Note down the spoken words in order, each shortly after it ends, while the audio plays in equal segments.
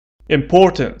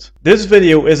Important. This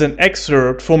video is an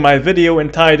excerpt from my video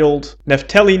entitled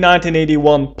Naphtali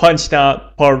 1981 Punched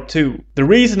Out Part 2. The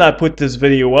reason I put this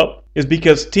video up is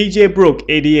because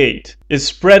tjbrook88 is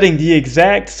spreading the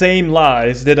exact same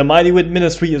lies that AmightyWind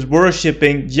Ministry is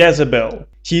worshipping Jezebel.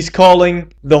 She's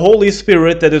calling the Holy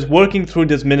Spirit that is working through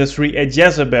this ministry a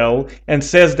Jezebel and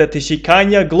says that the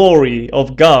Shekinah glory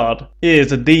of God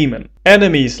is a demon.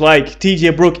 Enemies like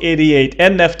tjbrook88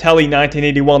 and Naphtali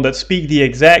 1981 that speak the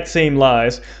exact same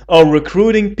lies are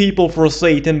recruiting people for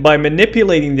Satan by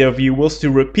manipulating their viewers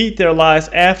to repeat their lies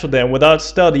after them without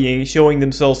studying, showing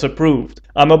themselves approved.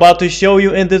 I'm about to show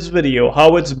you in this video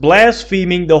how it's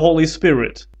blaspheming the Holy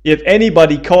Spirit if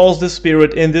anybody calls the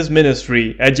Spirit in this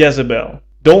ministry a Jezebel.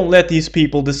 Don't let these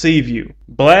people deceive you.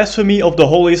 Blasphemy of the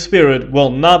Holy Spirit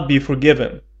will not be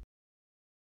forgiven.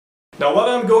 Now what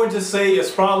I'm going to say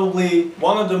is probably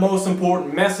one of the most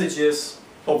important messages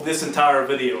of this entire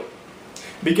video.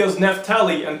 Because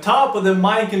Naphtali, on top of the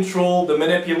mind control, the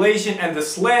manipulation and the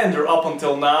slander up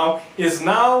until now, is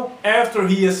now, after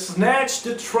he has snatched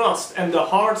the trust and the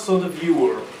hearts of the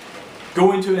viewer,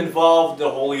 going to involve the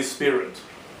Holy Spirit.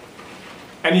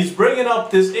 And he's bringing up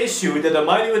this issue that the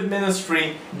AmightyWind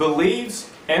Ministry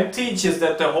believes and teaches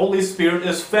that the Holy Spirit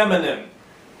is feminine.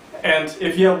 And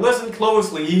if you have listened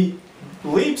closely, he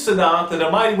leaps it out that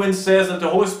AmightyWind says that the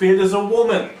Holy Spirit is a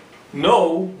woman.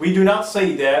 No, we do not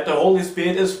say that. The Holy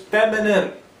Spirit is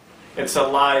feminine. It's a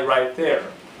lie right there.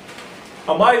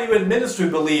 AmightyWind Ministry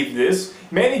believe this.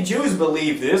 Many Jews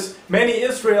believe this. Many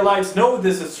Israelites know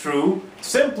this is true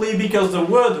simply because the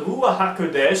word Ruach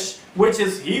HaKodesh, which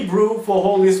is Hebrew for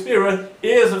Holy Spirit,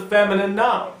 is a feminine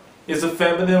noun, is a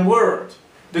feminine word.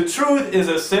 The truth is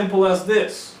as simple as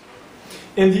this.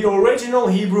 In the original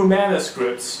Hebrew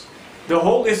manuscripts, the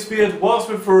Holy Spirit was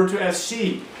referred to as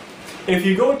she. If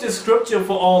you go to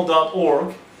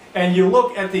scriptureforall.org and you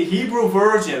look at the Hebrew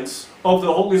versions of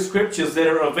the Holy Scriptures that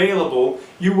are available,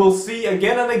 you will see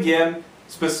again and again,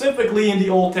 specifically in the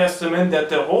Old Testament, that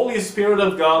the Holy Spirit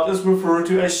of God is referred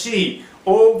to as she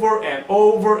over and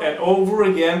over and over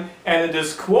again, and it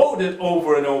is quoted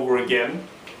over and over again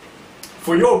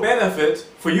for your benefit,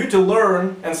 for you to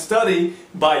learn and study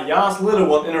by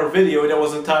YAHSLittleOne in her video that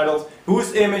was entitled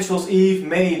Whose Image Was Eve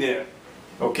Made In?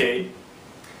 Okay.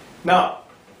 Now,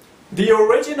 the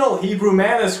original Hebrew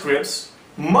manuscripts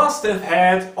must have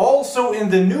had also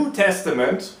in the New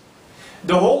Testament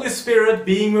the Holy Spirit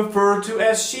being referred to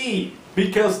as she,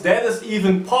 because that is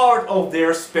even part of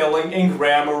their spelling and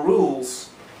grammar rules.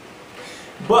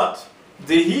 But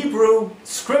the Hebrew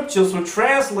scriptures were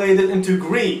translated into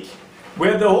Greek,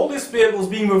 where the Holy Spirit was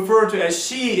being referred to as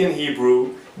she in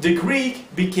Hebrew. The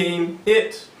Greek became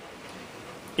it.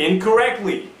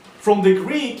 Incorrectly. From the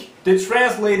Greek, they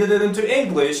translated it into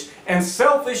English, and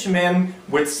selfish men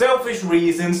with selfish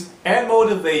reasons and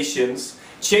motivations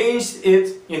changed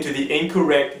it into the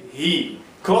incorrect he,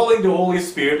 calling the Holy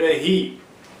Spirit a he.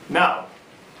 Now,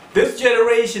 this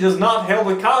generation is not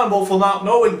held accountable for not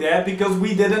knowing that because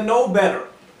we didn't know better.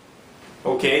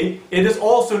 Okay? It is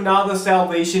also not a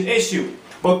salvation issue.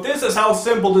 But this is how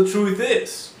simple the truth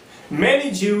is.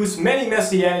 Many Jews, many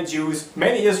Messianic Jews,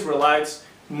 many Israelites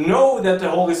know that the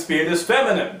Holy Spirit is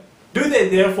feminine. Do they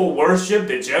therefore worship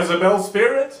the Jezebel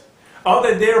spirit? Are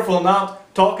they therefore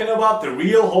not talking about the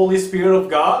real Holy Spirit of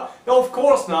God? No, of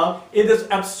course not. It is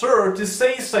absurd to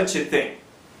say such a thing.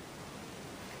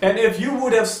 And if you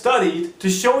would have studied to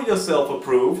show yourself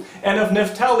approved, and if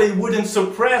Naphtali wouldn't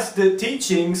suppress the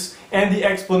teachings and the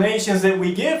explanations that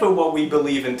we give of what we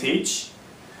believe and teach,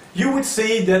 you would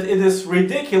see that it is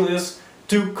ridiculous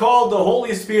to call the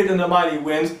Holy Spirit and the mighty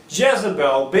wind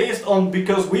Jezebel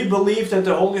because we believe that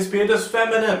the Holy Spirit is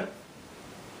feminine.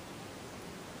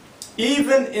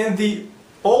 Even in the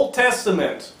Old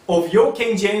Testament of your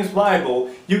King James Bible,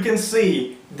 you can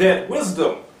see that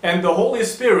wisdom and the Holy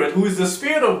Spirit, who is the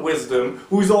Spirit of wisdom,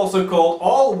 who is also called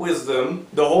all wisdom,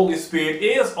 the Holy Spirit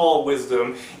is all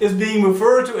wisdom, is being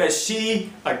referred to as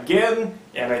she again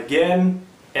and again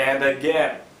and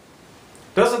again.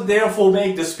 Does it therefore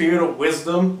make the Spirit of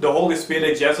wisdom, the Holy Spirit,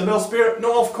 a Jezebel spirit?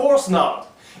 No, of course not.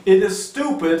 It is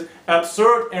stupid,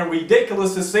 absurd, and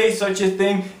ridiculous to say such a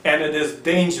thing, and it is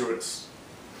dangerous.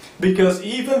 Because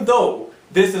even though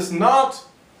this is not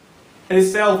a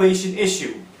salvation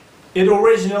issue, it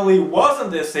originally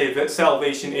wasn't a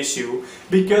salvation issue,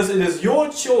 because it is your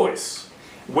choice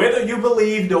whether you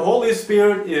believe the Holy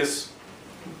Spirit is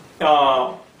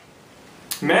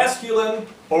masculine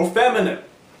or feminine.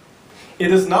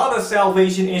 It is not a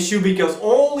salvation issue because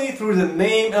only through the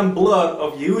name and blood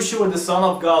of Yahushua, the Son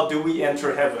of God, do we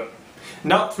enter heaven.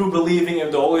 Not through believing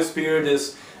if the Holy Spirit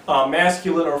is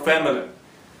masculine or feminine.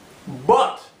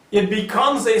 But it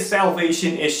becomes a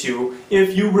salvation issue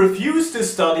if you refuse to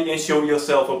study and show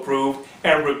yourself approved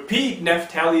and repeat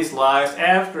Naphtali's lies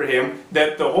after him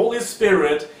that the Holy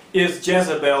Spirit is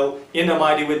Jezebel in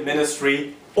AmightyWind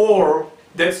Ministry, or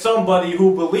that somebody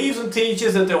who believes and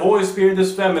teaches that the Holy Spirit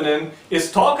is feminine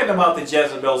is talking about the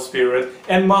Jezebel spirit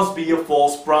and must be a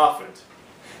false prophet.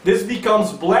 This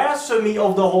becomes blasphemy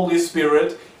of the Holy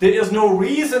Spirit. There is no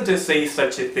reason to say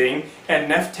such a thing, and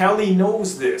Naphtali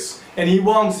knows this. And he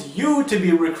wants you to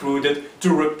be recruited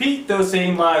to repeat those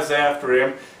same lies after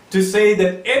him, to say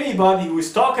that anybody who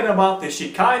is talking about the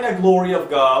Shekinah glory of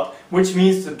God, which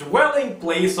means the dwelling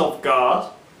place of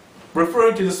God,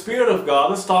 referring to the Spirit of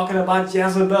God, is talking about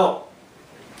Jezebel.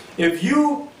 If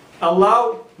you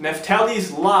allow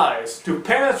Naphtali's lies to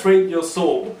penetrate your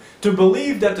soul, to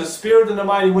believe that the Spirit in the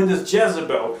mighty wind is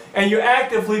Jezebel, and you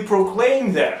actively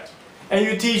proclaim that, and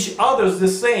you teach others the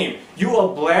same, you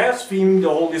are blaspheming the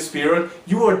Holy Spirit,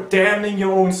 you are damning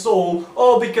your own soul,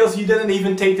 all because you didn't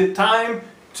even take the time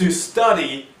to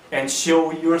study and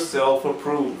show yourself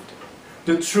approved.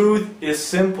 The truth is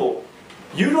simple.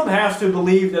 You don't have to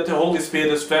believe that the Holy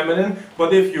Spirit is feminine,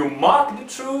 but if you mock the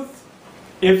truth,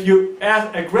 if you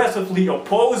aggressively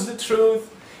oppose the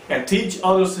truth and teach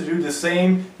others to do the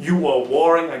same, you are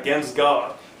warring against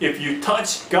God. If you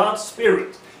touch God's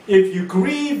Spirit, if you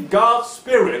grieve God's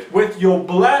Spirit with your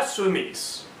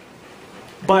blasphemies,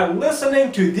 by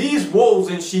listening to these wolves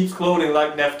in sheep's clothing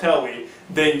like Naphtali,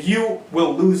 then you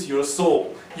will lose your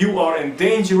soul. You are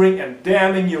endangering and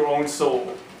damning your own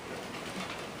soul.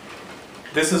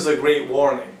 This is a great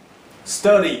warning.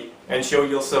 Study and show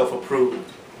yourself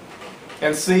approved.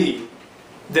 And see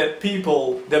that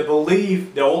people that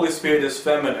believe the Holy Spirit is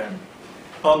feminine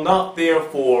are not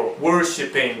therefore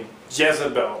worshipping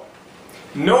Jezebel.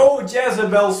 No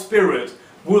Jezebel spirit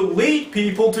would lead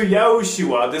people to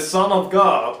Yahushua, the Son of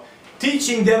God,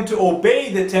 teaching them to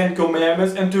obey the Ten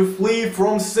Commandments and to flee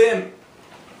from sin.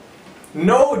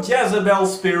 No Jezebel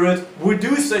spirit would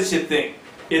do such a thing.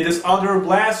 It is utter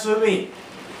blasphemy.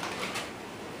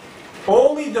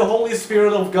 Only the Holy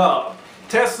Spirit of God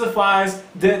testifies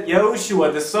that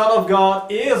Yahushua, the Son of God,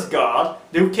 is God,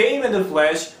 who came in the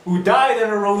flesh, who died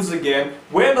and arose again,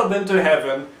 went up into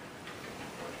heaven,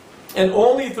 and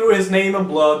only through His name and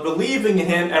blood, believing in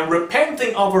Him and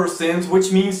repenting of our sins,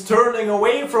 which means turning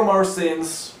away from our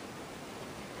sins,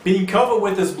 being covered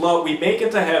with His blood, we make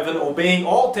it to heaven, obeying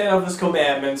all 10 of His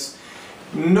commandments.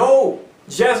 No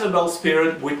Jezebel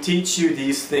spirit would teach you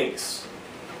these things.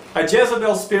 A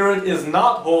Jezebel spirit is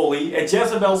not holy. A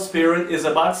Jezebel spirit is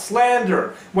about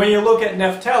slander. When you look at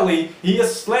Naphtali, he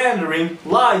is slandering,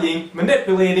 lying,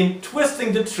 manipulating,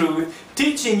 twisting the truth,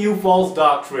 teaching you false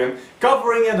doctrine,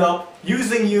 covering it up,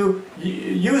 using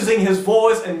his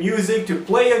voice and music to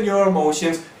play on your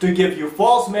emotions, to give you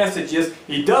false messages.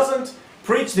 He doesn't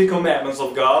preach the commandments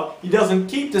of God. He doesn't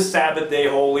keep the Sabbath day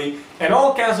holy, and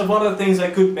all kinds of other things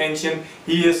I could mention.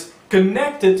 He is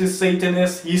connected to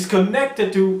Satanists, he's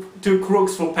connected to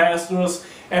crooks for pastors,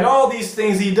 and all these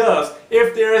things he does.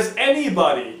 If there is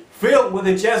anybody filled with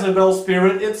a Jezebel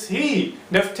spirit, it's he.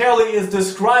 Naphtali is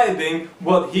describing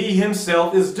what he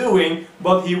himself is doing,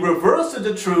 but he reverses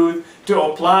the truth to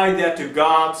apply that to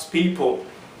God's people.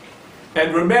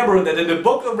 And remember that in the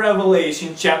book of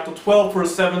Revelation, chapter 12,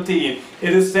 verse 17,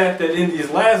 it is said that in these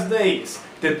last days,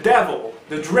 the devil,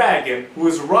 the dragon, who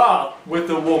is wroth with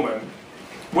the woman,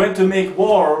 went to make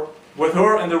war with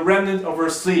her and the remnant of her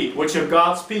seed, which are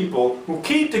God's people, who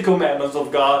keep the commandments of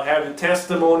God, have the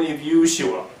testimony of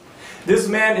Yahushua. This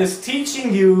man is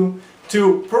teaching you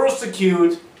to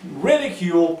persecute,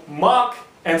 ridicule, mock,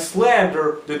 and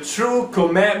slander the true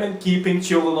commandment-keeping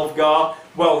children of God,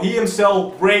 while he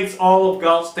himself breaks all of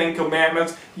God's 10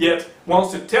 commandments, yet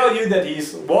wants to tell you that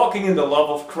he's walking in the love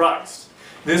of Christ.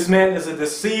 This man is a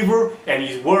deceiver, and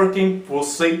he's working for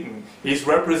Satan. He's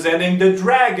representing the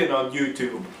dragon on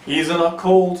YouTube. He's an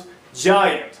occult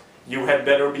giant. You had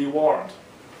better be warned.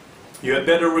 You had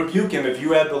better rebuke him if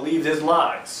you had believed his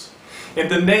lies. In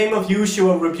the name of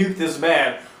Yahushua, rebuke this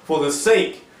man for the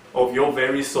sake of your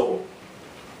very soul.